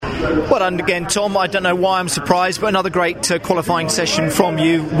Well done again, Tom. I don't know why I'm surprised, but another great qualifying session from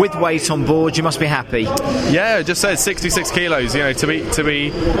you with weight on board. You must be happy. Yeah, I just said 66 kilos. You know, to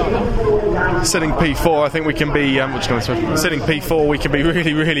be sitting P4, I think we can be sitting P4. We can be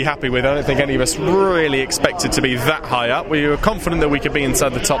really, really happy with. I don't think any of us really expected to be that high up. We were confident that we could be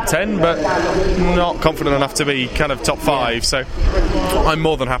inside the top 10, but not confident enough to be kind of top 5. Yeah. So I'm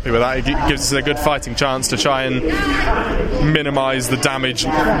more than happy with that. It gives us a good fighting chance to try and minimise the damage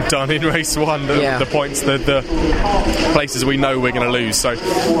done in race 1, the points, the places we know we're going to lose. So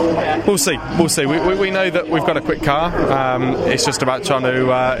we'll see. We know that we've got a quick car. It's just about trying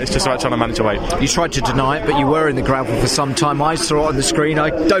to manage the weight. You tried to deny it, but you were in the gravel for some time. I saw it on the screen. I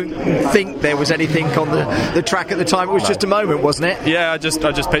don't think there was anything on the track at the time. It was just a moment, wasn't it? Yeah, I just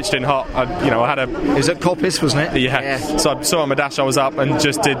pitched in hot. It was at Coppice, wasn't it? Yeah. So I saw on my dash I was up and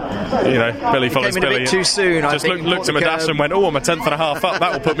just did, Billy follows Billy. A bit too soon. Just looked at my dash and went, I'm a tenth and a half up.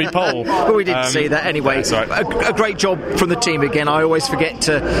 That will put me pole. Well, we didn't see that anyway. Right. A great job from the team again. I always forget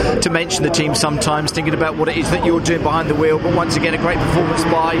to mention the team sometimes, thinking about what it is that you're doing behind the wheel. But once again, a great performance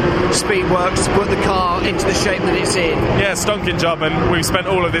by Speedworks to put the car into the shape that it's in. Yeah, stonking job, and we've spent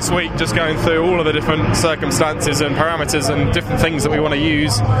all of this week just going through all of the different circumstances and parameters and different things that we want to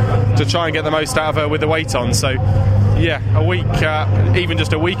use to try and get the most out of her with the weight on. So yeah, a week, even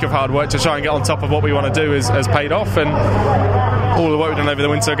just a week of hard work to try and get on top of what we want to do has paid off, and all the work we've done over the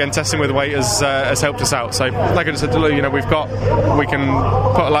winter, again, testing with weight has helped us out. So like I just said to Lou, we can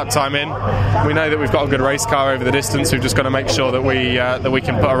put a lap time in. We know that we've got a good race car over the distance. We've just got to make sure that we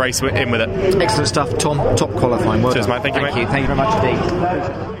can put a race in with it. Excellent stuff, Tom. Top qualifying. Well Cheers, done. mate. Thank you, mate. Thank you very much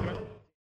indeed.